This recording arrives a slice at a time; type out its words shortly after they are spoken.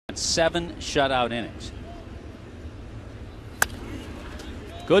7 shutout innings.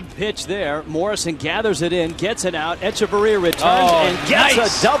 Good pitch there. Morrison gathers it in, gets it out. Echeverria returns and gets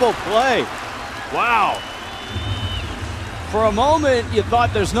a double play. Wow. For a moment, you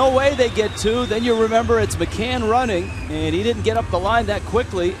thought there's no way they get 2. Then you remember it's McCann running, and he didn't get up the line that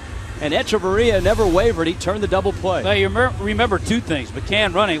quickly. And Echeverria never wavered. He turned the double play. Well, you remember 2 things.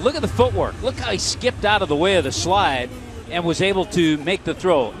 McCann running. Look at the footwork. Look how he skipped out of the way of the slide and was able to make the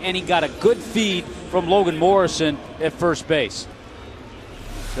throw. And he got a good feed from Logan Morrison at first base.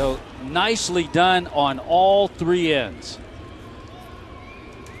 So nicely done on all 3 ends.